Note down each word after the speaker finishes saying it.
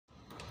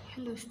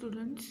Hello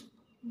students,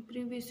 in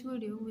previous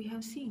video we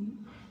have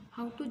seen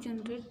how to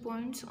generate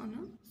points on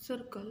a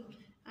circle.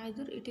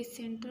 Either it is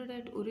centered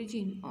at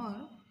origin or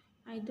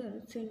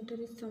either center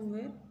is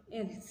somewhere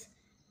else.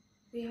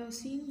 We have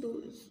seen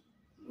those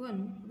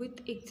one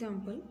with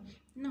example.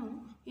 Now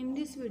in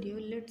this video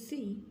let's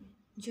see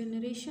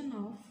generation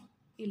of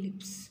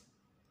ellipse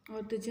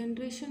or the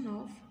generation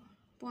of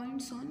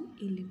points on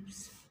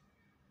ellipse.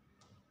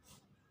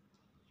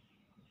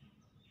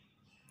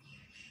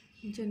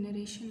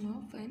 Generation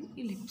of an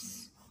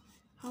ellipse.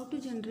 How to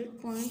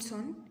generate points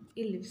on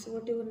ellipse,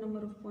 whatever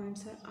number of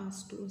points are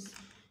asked to us.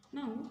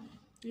 Now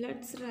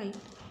let's write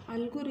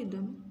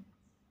algorithm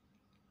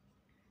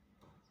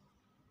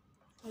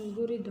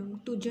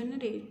to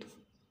generate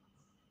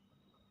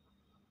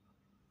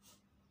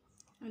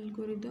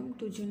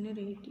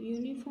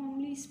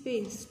uniformly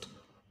spaced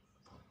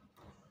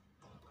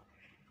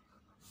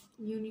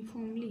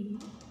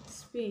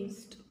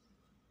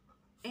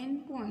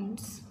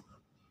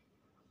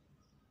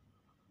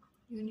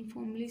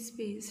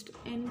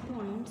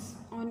endpoints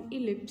on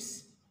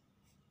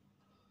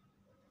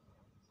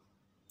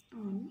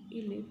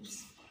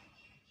ellipse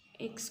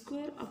x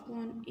square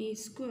upon a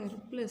square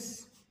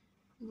plus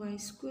y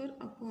square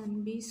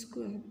upon b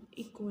square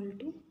equal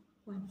to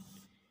 1.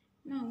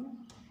 Now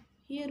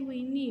here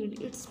we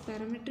need its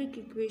parametric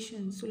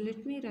equation. So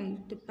let me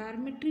write the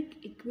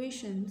parametric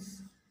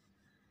equations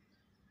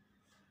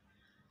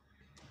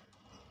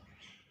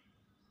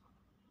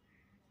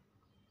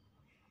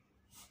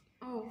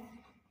of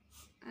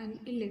an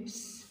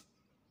ellipse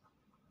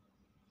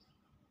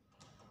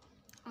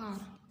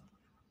are,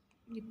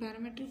 the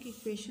parametric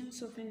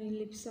equations of an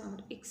ellipse are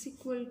x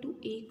equal to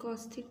a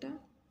cos theta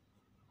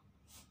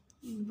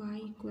and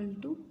y equal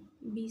to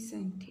b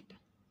sin theta.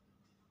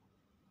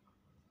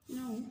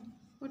 Now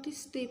what is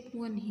step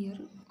 1 here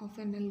of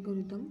an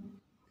algorithm?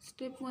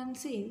 Step 1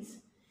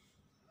 says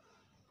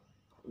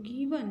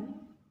given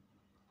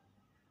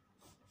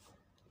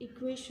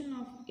equation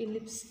of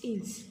ellipse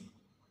is,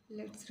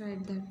 let's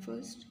write that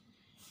first.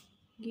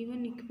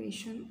 Given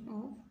equation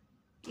of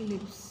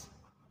ellipse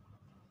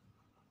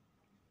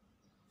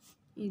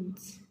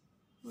is,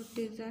 what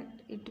is that?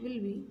 It will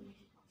be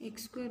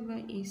x square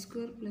by a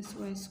square plus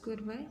y square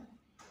by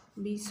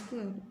b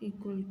square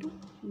equal to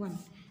 1.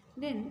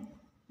 Then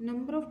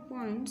number of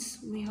points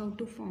we have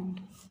to find.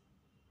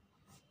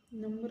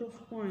 Number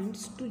of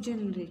points to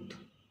generate.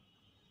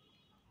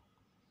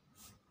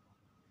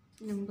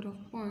 Number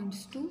of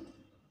points to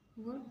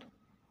what?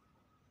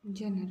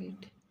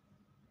 Generate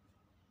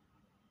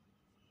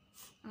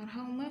are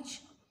how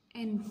much?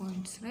 N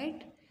points,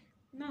 right?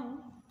 Now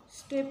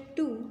step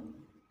 2,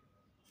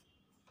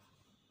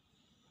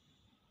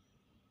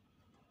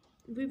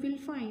 we will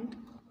find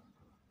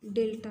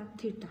delta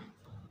theta.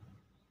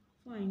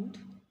 Find,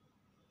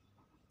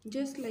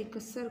 just like a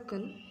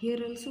circle,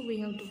 here also we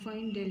have to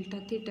find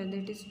delta theta,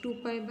 that is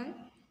 2 pi by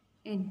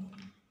n.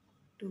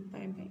 2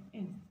 pi by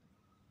n.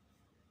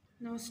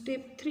 Now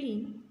step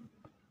 3,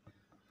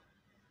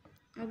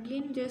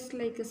 again just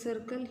like a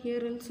circle,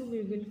 here also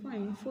we will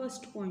find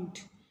first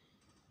point.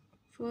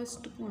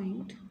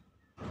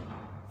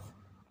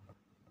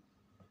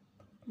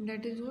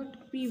 That is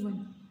what?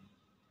 P1.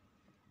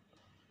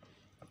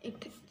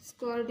 Its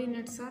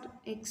coordinates are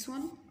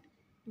x1,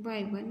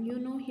 y1. You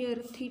know here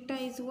theta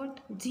is what?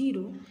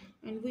 0,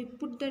 and we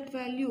put that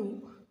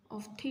value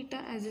of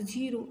theta as a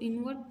 0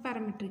 in what?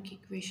 Parametric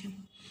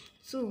equation.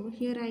 So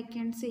here I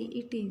can say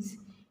it is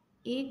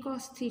a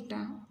cos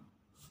theta,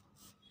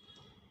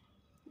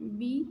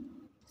 b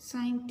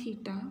sin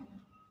theta,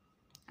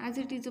 as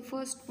it is the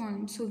first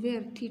point, so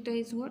where theta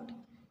is what?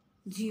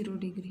 0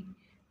 degree.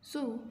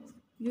 So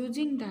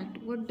using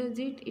that, what does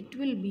it? It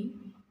will be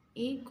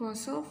a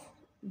cos of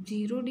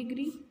 0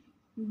 degree,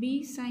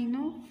 b sin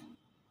of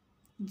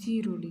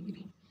 0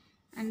 degree,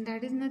 and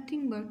that is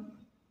nothing but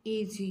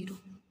a0,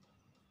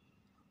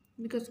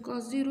 because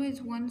cos 0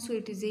 is 1, so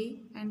it is a,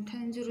 and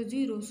tan 0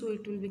 0, so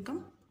it will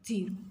become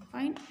 0.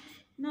 Fine.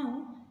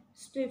 Now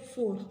step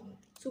 4.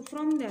 So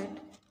from that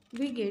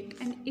we get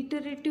an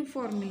iterative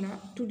formula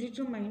to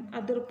determine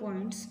other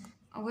points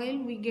while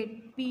we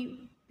get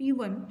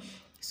P1.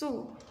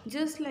 So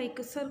just like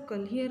a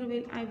circle,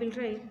 here I will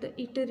write the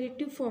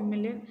iterative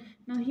formula.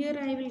 Now here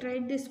I will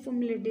write this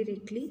formula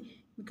directly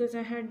because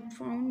I had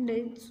found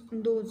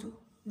those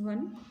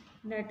one,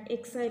 that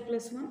xi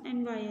plus 1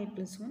 and yi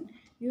plus 1.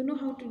 You know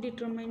how to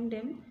determine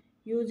them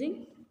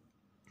using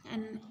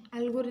an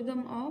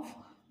algorithm of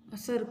a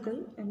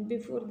circle, and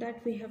before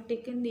that we have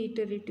taken the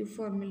iterative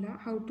formula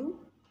how to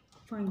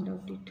find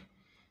out it.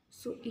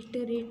 So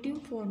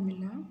iterative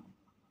formula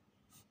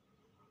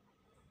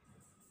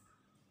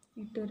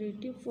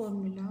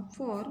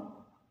for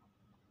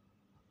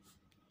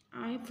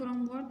I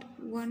from what?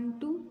 1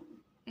 to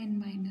n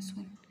minus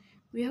 1.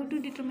 We have to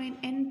determine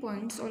n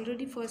points.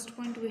 Already first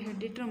point we had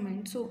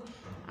determined. So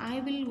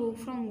I will go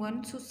from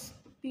 1, so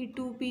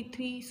P2,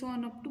 P3, so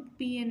on up to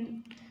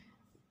Pn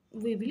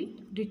we will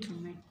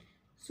determine.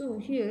 So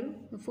here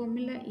the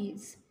formula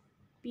is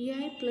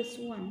Pi plus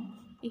 1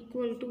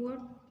 equal to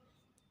what?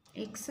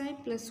 xi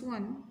plus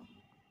 1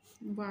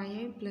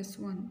 yi plus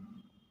 1,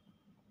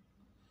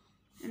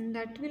 and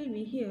that will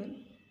be here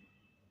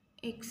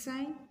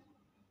xi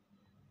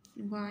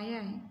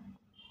yi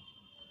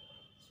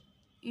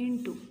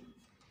into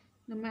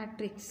the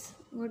matrix.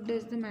 What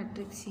does the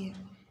matrix here?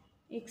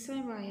 Xi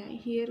yi,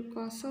 here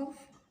cos of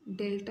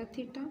delta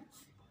theta,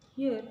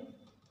 here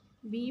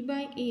b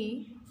by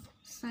a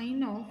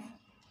sine of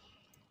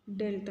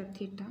delta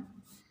theta,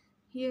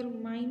 here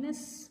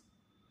minus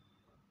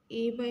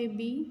a by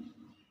b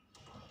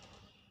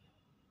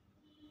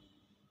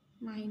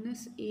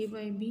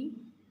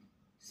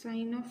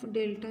sine of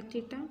delta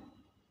theta,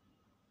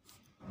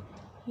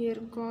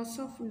 here cos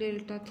of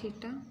delta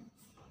theta,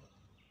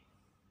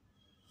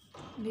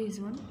 this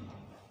one.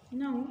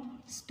 Now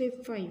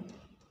step 5.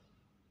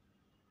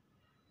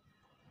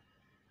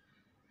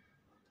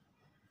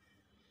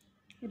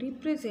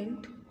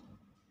 Represent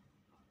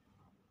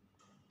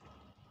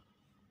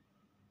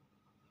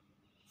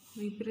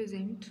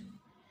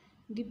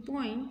the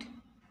point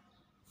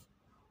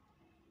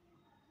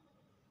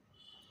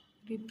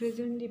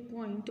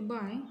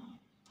by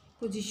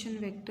position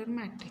vector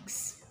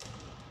matrix.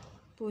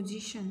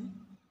 Position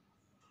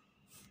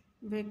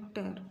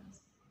vector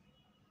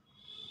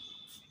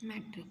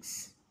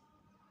matrix.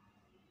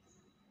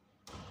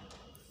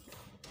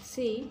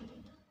 Say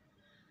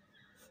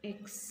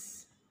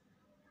X.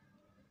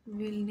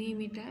 We'll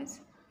name it as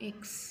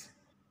X.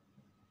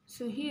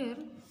 So here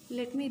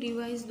let me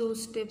revise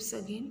those steps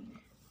again.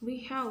 We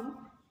have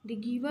the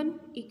given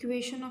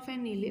equation of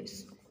an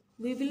ellipse.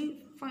 We will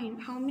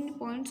find how many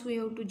points we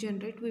have to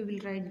generate. We will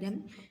write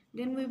them.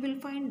 Then we will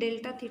find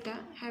delta theta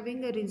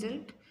having a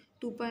result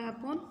 2 pi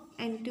upon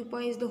n. 2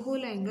 pi is the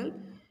whole angle,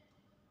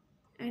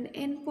 and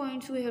n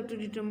points we have to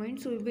determine.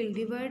 So we will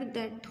divide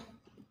that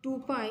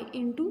 2 pi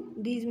into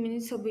these many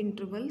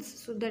subintervals.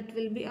 So that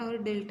will be our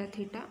delta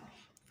theta.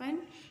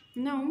 Fine.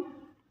 Now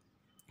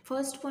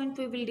first point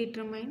we will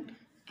determine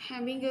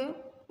having a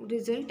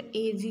result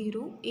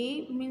a0.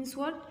 A means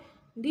what?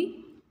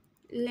 The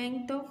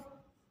length of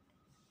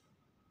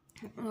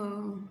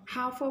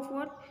half of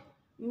what?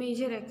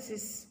 Major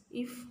axis.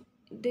 If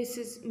this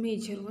is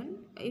major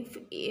one, if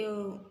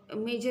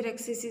major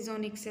axis is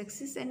on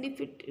x-axis, and if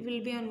it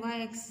will be on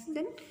y-axis,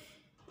 then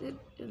the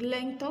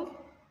length of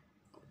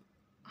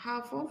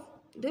half of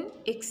the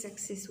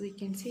x-axis we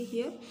can say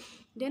here.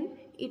 Then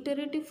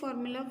iterative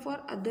formula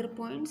for other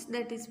points,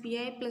 that is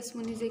pi plus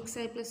 1 is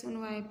xi plus 1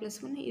 yi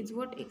plus 1 is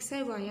what? Xi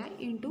yi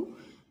into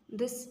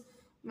this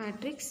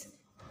matrix.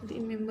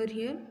 Remember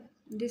here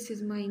this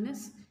is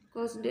minus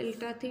cos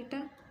delta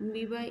theta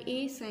b by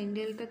a sin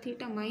delta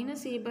theta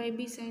minus a by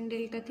b sin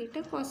delta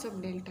theta cos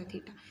of delta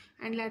theta,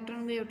 and later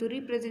on we have to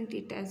represent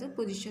it as a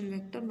position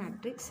vector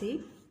matrix, say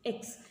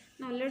X.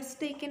 Now let's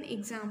take an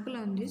example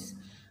on this.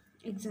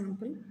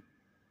 Example: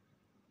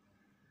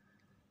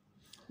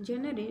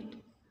 generate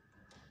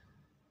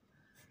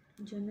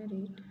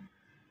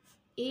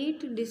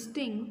 8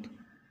 distinct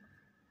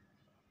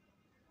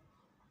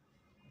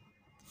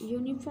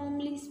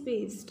uniformly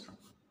spaced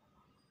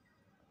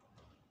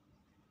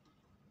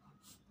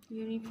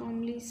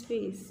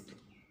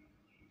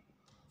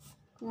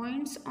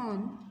points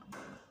on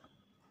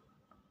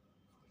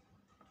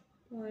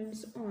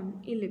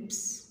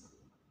ellipse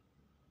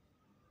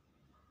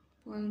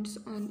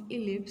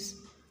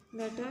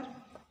that are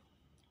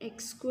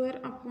x square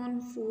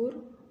upon 4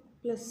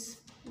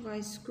 plus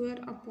y square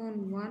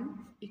upon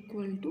 1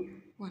 equal to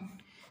 1.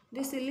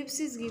 This ellipse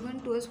is given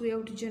to us. We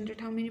have to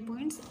generate how many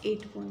points?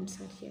 8 points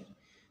are here.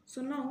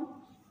 So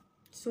now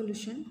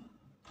solution: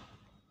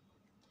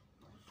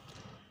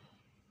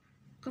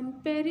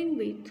 comparing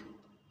with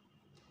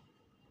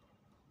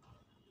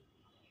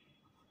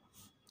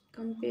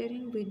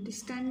the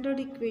standard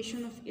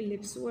equation of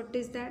ellipse. What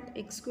is that?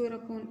 X square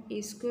upon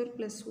a square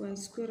plus y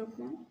square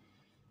upon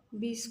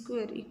b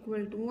square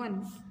equal to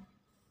 1,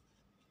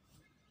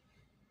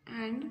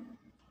 and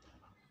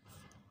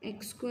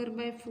x square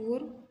by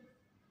 4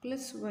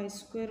 plus y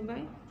square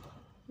by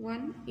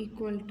 1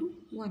 equal to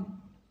 1.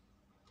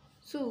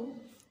 So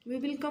we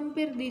will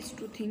compare these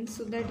two things.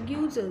 So that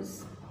gives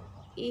us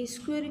a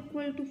square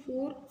equal to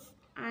 4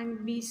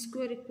 and b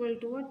square equal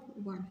to what?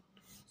 1.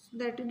 So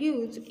that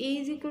gives a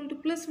is equal to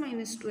plus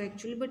minus 2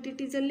 actually, but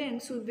it is a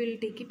length, so we will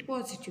take it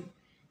positive,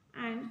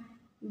 and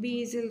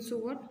b is also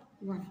what?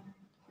 1.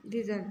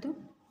 These are the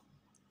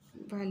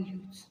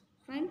values.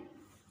 Fine.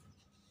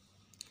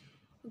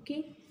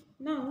 Okay.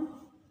 Now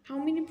how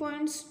many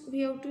points we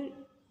have to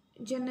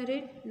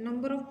generate?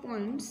 Number of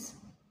points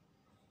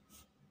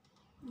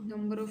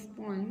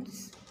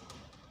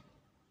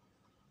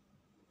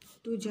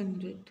to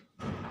generate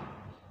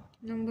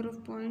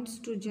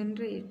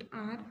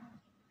are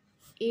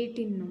 8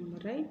 in number,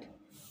 right?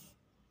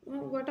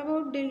 Now what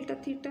about delta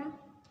theta?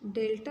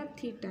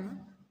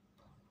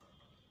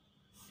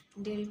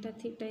 Delta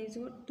theta is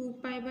what? 2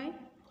 pi by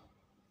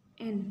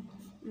n,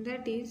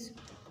 that is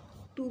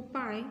 2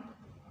 pi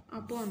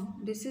upon,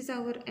 this is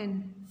our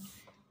n,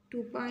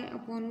 2 pi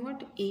upon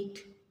what?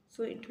 8.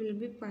 So it will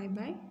be pi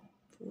by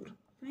 4.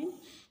 Fine.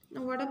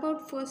 Now what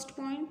about first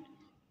point?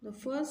 the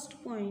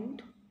first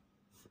point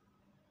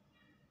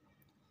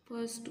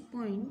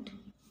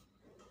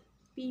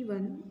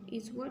P1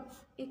 is what?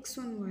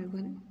 X1,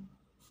 Y1.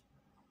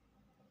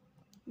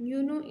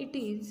 You know it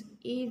is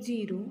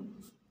A0.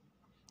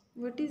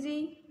 What is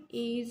A?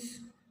 A is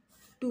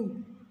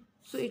 2.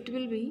 So it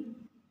will be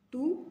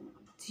 2,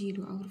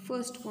 0. Our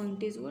first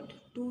point is what?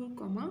 2,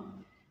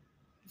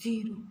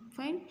 0.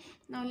 Fine.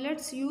 Now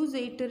let's use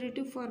the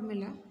iterative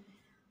formula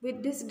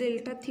with this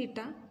delta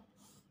theta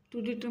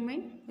to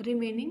determine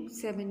remaining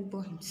 7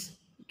 points.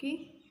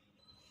 Okay.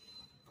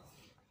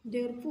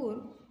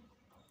 Therefore,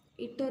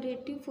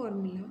 iterative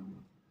formula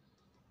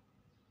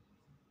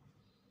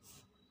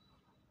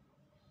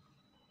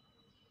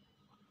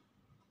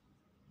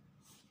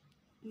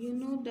you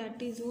know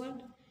that is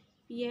what?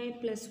 Pi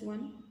plus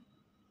 1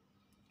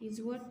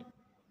 is what?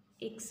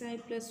 Xi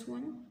plus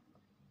 1,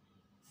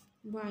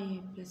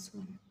 yi plus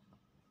 1.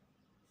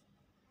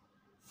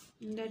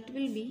 And that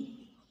will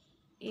be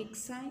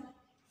xi,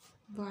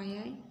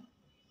 yi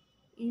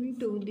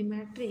into the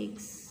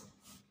matrix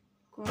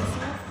cos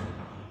of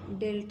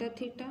delta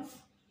theta.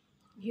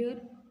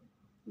 Here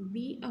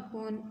b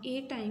upon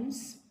a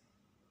times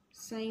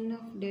sine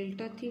of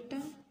delta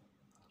theta.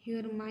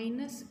 Here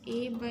minus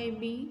a by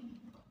b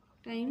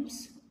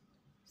times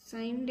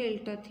sine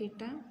delta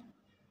theta.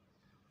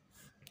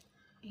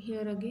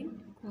 Here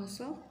again cos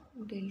of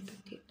delta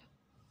theta.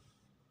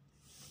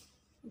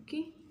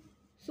 Okay.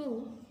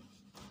 So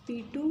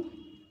P2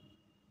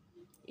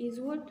 is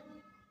what?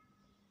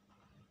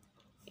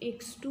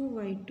 X2,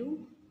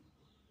 Y2.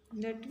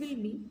 That will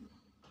be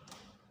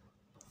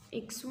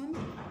X1,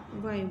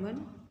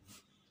 Y1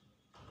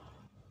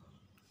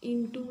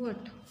 into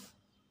what?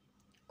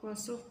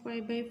 Cos of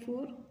pi by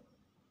 4.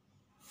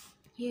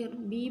 Here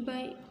b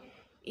by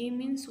a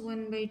means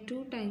 1 by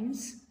 2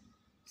 times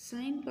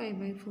sin pi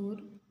by 4.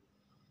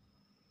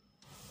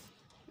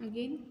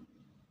 Again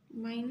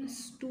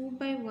minus 2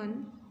 by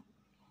 1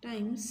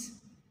 times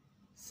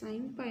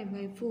sin pi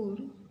by 4.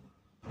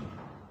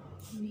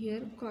 And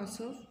here cos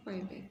of pi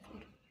by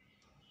 4.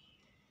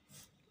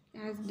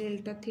 As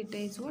delta theta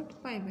is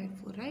what? Pi by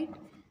 4, right?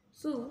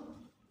 So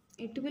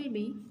it will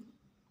be,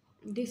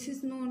 this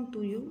is known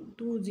to you,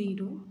 2,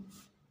 0.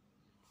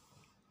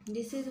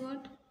 This is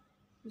what?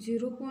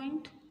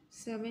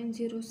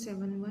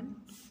 0.7071.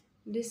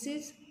 This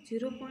is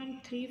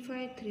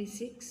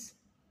 0.3536.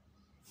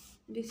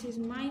 This is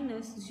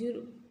minus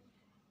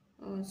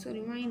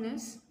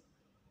minus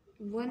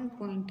 1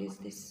 point is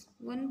this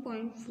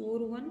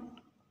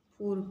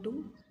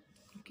 1.4142.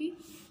 Okay,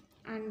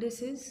 and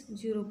this is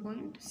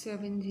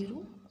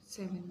 0.7071.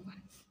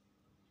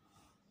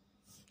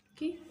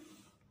 Okay,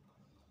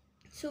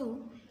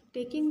 so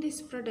taking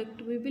this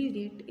product we will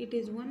get it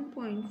is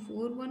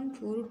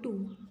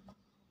 1.4142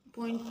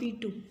 point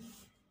P2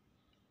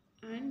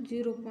 and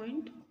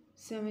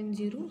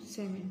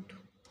 0.7072.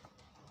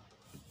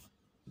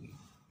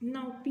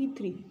 Now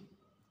P3.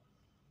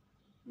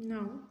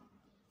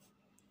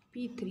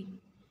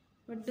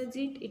 What does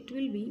it? It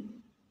will be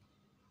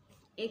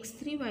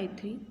X3,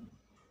 Y3.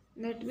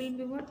 That will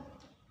be what?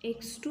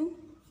 X2,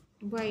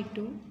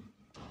 Y2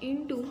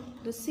 into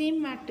the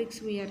same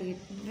matrix we are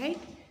getting, right?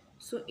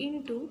 So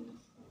into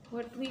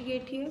what we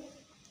get here?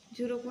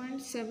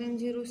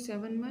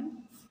 0.7071,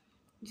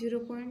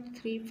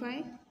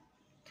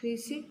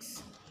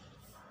 0.3536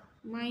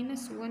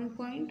 minus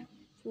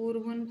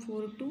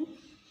 1.4142,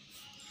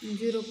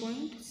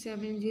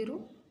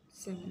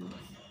 0.7071.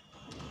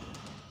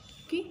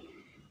 Okay,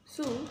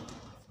 so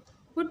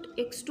put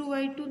x2,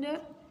 y2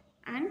 there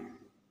and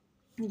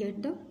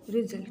get the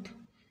result.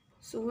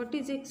 So what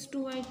is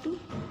x2, y2?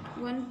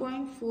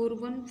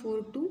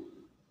 1.4142,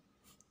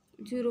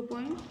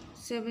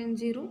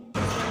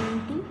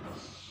 0.7072.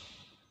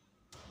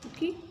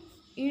 Okay,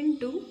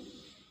 into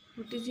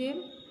what is here?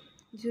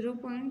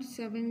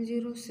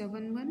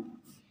 0.7071,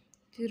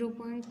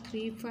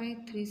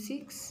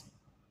 0.3536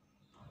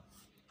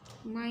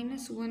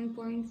 minus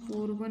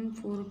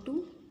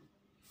 1.4142,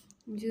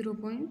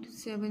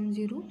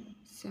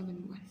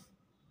 0.7071.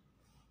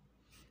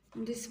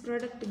 This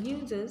product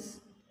gives us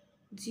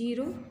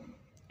 0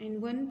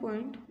 and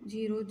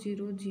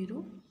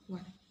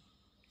 1.0001.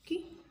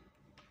 Okay,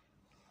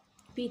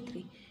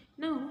 P3.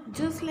 Now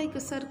just like a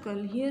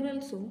circle, here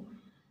also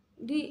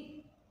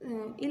the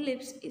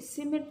ellipse is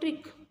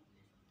symmetric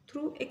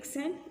through x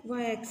and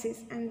y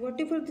axis, and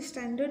whatever the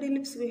standard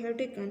ellipse we have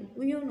taken,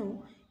 we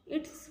know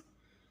its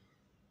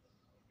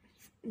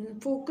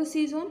focus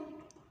is on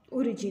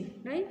origin,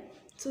 right?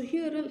 So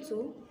here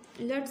also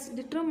let's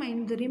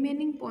determine the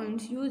remaining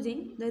points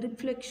using the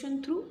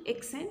reflection through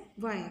x and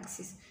y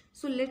axis.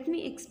 So let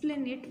me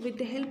explain it with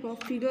the help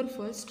of figure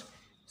first.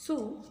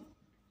 So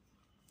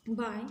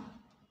by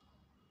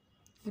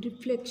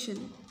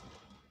reflection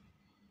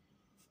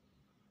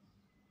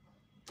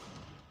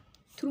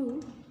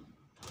through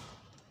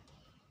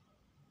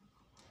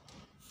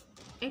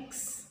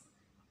x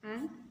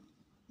and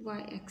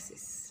y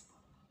axis,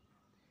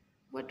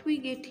 what we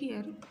get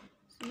here?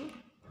 So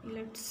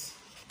let's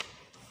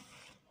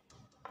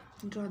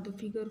draw the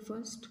figure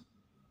first.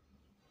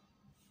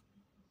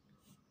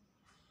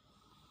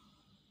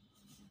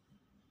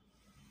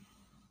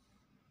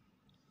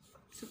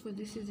 Suppose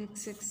this is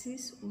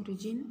x-axis,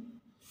 origin,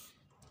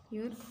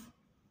 here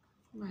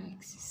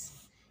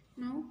y-axis.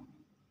 Now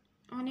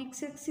on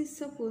x-axis,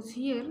 suppose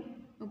here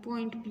a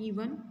point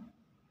P1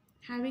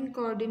 having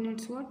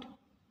coordinates what?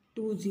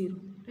 2, 0,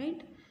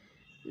 right?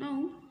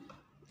 Now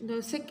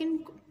the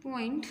second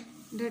point,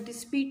 that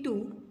is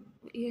P2,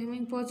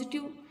 having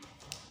positive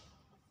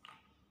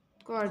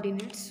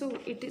coordinates, so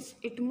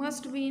it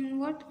must be in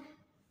what?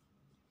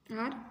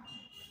 Our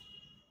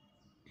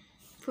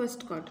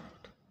first quadrant.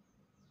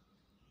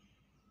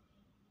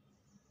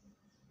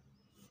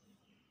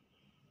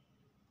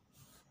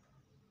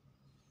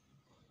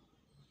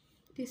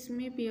 This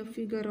may be a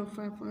figure of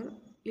our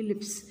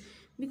ellipse,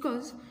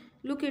 because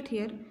look at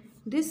here,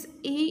 this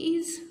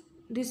is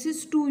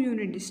 2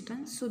 unit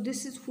distance, so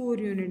this is 4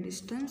 unit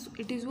distance.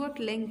 It is what?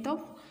 Length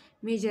of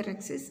major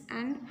axis,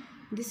 and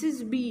this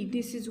is B,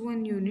 this is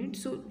 1 unit,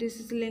 so this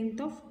is length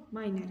of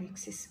minor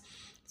axis.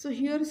 So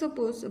here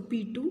suppose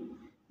P2,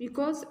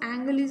 because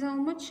angle is how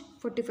much?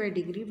 45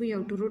 degree, we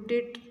have to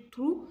rotate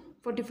through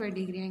 45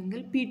 degree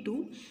angle.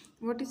 P2,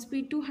 what is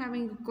P2?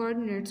 Having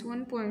coordinates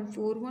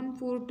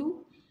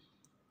 1.4142,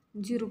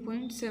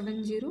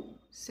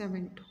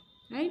 0.7072,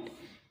 right?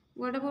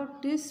 What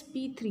about this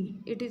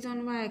P3? It is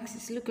on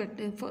y-axis. Look at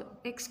for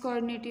x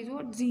coordinate is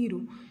what?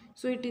 0.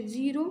 So it is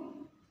 0,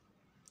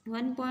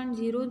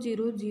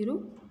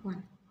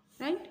 1.0001,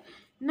 right?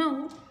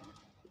 Now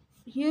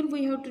here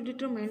we have to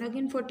determine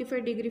again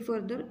 45 degree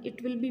further.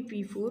 It will be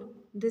P4.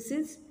 This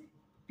is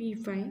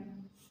P5.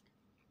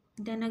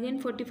 Then again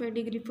 45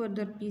 degree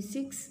further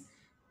P6.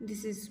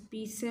 This is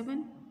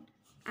P7,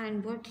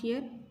 and what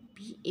here?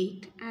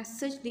 P8. As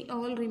such, the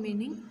all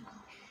remaining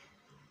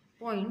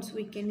points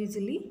we can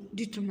easily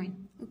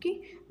determine.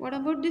 Okay. What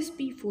about this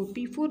P4?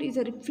 P4 is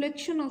a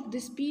reflection of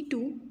this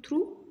P2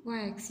 through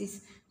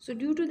y-axis. So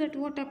due to that,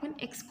 what happen?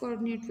 X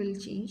coordinate will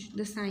change.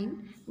 The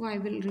sign y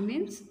will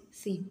remains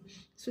same.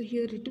 So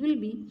here it will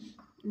be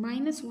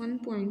minus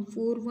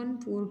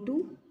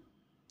 1.4142,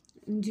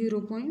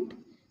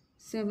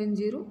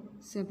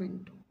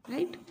 0.7072,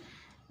 right?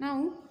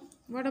 Now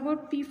what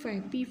about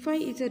P5?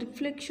 P5 is a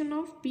reflection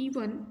of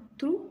P1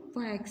 through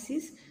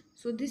y-axis.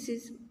 So this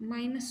is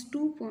minus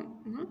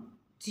 2.0.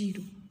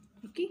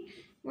 Okay.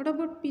 What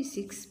about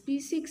P6?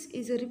 P6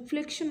 is a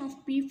reflection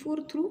of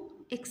P4 through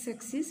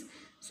x-axis.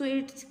 So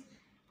its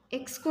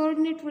x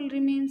coordinate will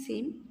remain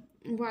same.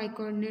 Y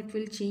coordinate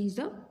will change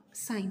the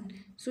sign.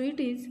 So it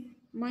is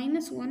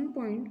minus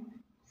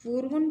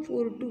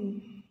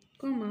 1.4142,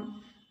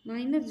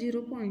 minus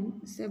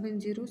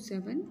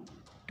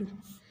 0.7072.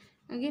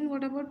 Again,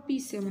 what about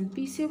P7?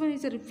 P7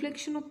 is a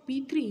reflection of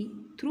P3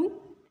 through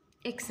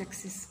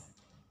x-axis.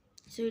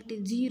 So it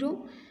is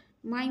 0,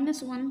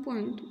 minus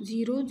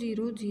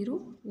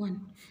 1.0001.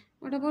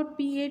 What about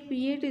P8?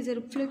 P8 is a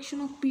reflection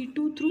of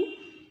P2 through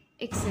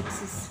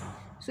x-axis.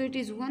 So it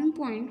is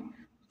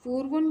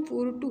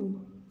 1.4142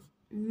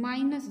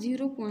 minus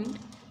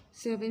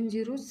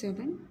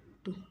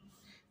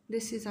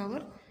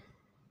 0.7072.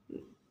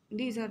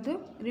 These are the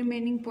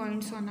remaining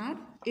points on our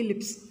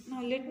ellipse.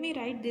 Now let me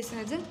write this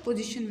as a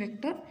position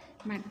vector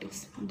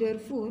matrix.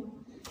 Therefore,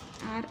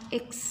 our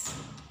x,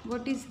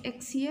 what is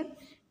x here?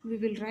 We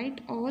will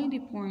write all the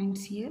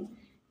points here,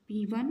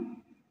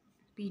 P1,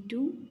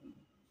 P2,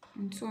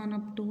 and so on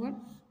up to what?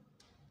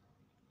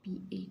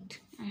 P8.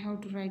 I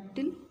have to write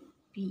till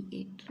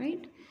P8,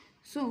 right?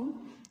 So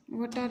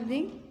what are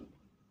they?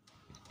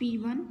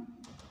 P1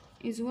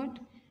 is what?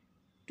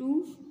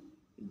 2,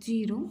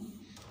 0.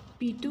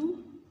 P2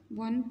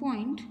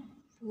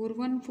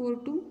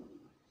 1.4142,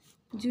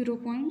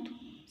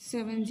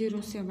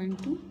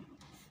 0.7072.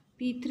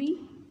 P3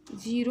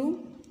 0,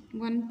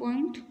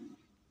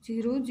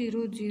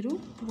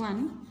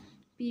 1.0001.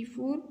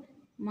 P4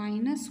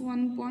 minus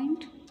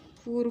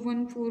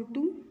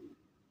 1.4142.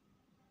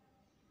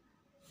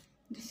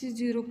 This is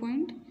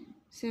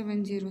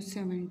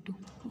 0.7072.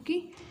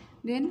 Okay.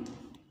 Then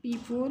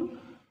P4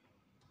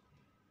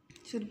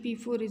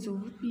 is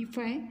over.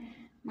 P5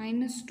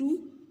 minus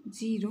 2,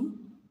 0.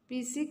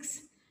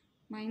 P6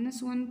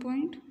 minus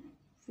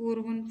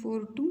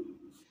 1.4142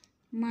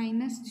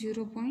 minus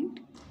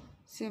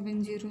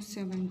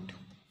 0.7072,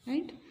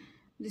 right?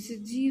 This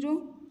is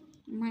 0,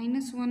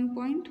 minus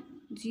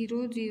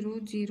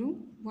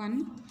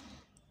 1.0001,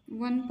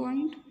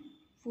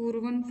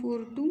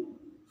 1.4142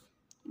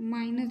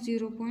 minus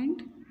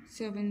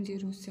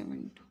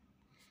 0.7072.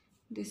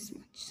 This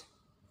much.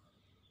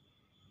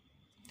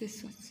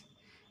 This was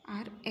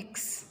our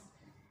x.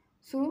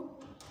 So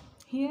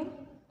here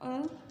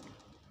a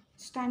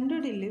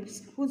standard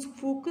ellipse whose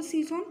focus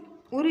is on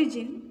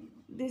origin.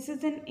 This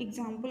is an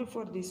example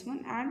for this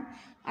one and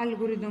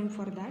algorithm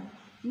for that.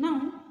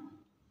 Now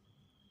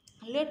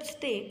let's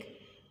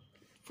take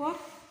for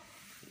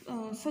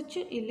such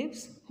an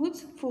ellipse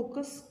whose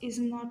focus is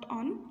not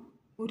on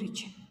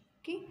origin.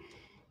 Okay,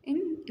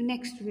 in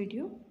next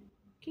video.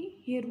 Okay,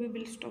 here we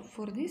will stop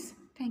for this.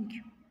 Thank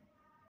you.